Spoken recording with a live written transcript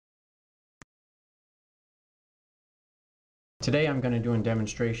Today I'm going to do a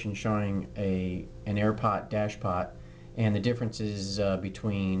demonstration showing an air+Dashpot and the differences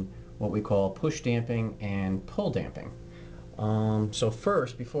between what we call push damping and pull damping. So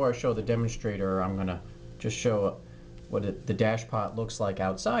first, before I show the demonstrator, I'm going to just show what the dashpot looks like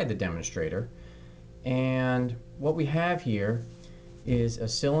outside the demonstrator. And what we have here is a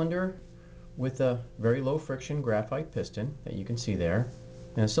cylinder with a very low friction graphite piston that you can see there.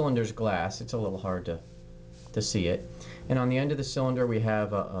 And the cylinder's glass, it's a little hard to see it. And on the end of the cylinder we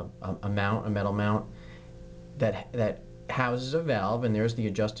have a metal mount that houses a valve, and there's the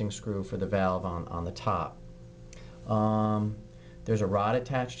adjusting screw for the valve on the top. There's a rod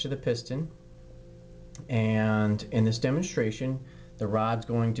attached to the piston, and in this demonstration the rod's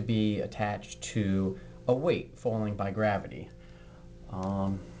going to be attached to a weight falling by gravity.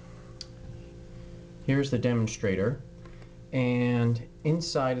 Here's the demonstrator, and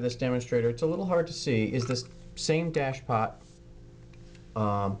inside of this demonstrator, it's a little hard to see, is this same dashpot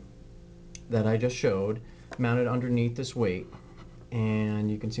that I just showed, mounted underneath this weight, and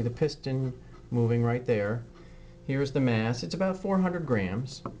you can see the piston moving right there. Here's the mass. It's about 400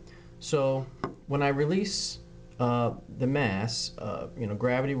 grams. So when I release the mass,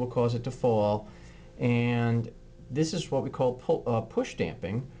 gravity will cause it to fall, and this is what we call push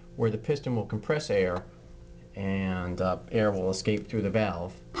damping, where the piston will compress air and air will escape through the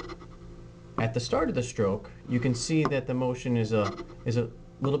valve. At the start of the stroke, you can see that the motion is a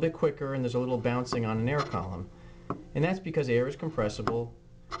little bit quicker, and there's a little bouncing on an air column. And that's because air is compressible,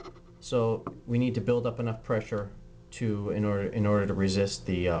 so we need to build up enough pressure in order to resist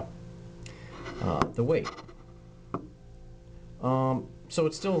the weight. So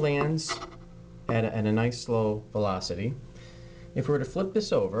it still lands at a nice slow velocity. If we were to flip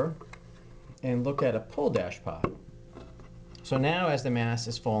this over and look at a pull dashpot, so now as the mass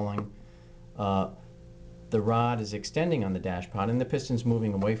is falling, the rod is extending on the dashpot and the piston's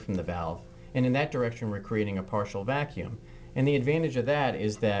moving away from the valve, and in that direction we're creating a partial vacuum. And the advantage of that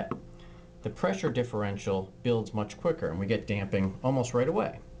is that the pressure differential builds much quicker and we get damping almost right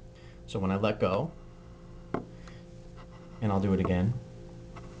away. So when I let go, and I'll do it again,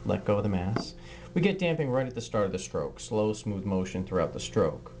 let go of the mass, we get damping right at the start of the stroke, slow, smooth motion throughout the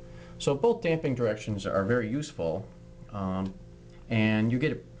stroke. So both damping directions are very useful, and you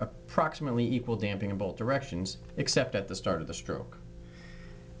get approximately equal damping in both directions, except at the start of the stroke.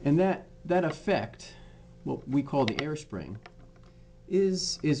 And that effect, what we call the air spring,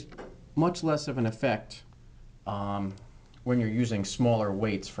 is much less of an effect when you're using smaller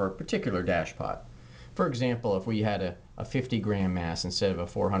weights for a particular dashpot. For example, if we had a 50 gram mass instead of a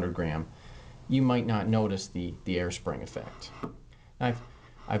 400 gram, you might not notice the air spring effect.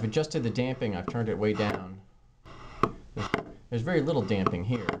 I've adjusted the damping, I've turned it way down. There's very little damping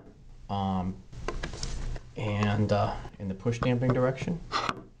here, and in the push damping direction.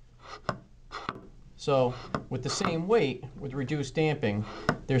 So with the same weight, with reduced damping,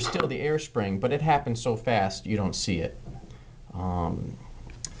 there's still the air spring, but it happens so fast you don't see it. And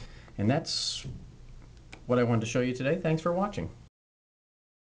that's what I wanted to show you today. Thanks for watching.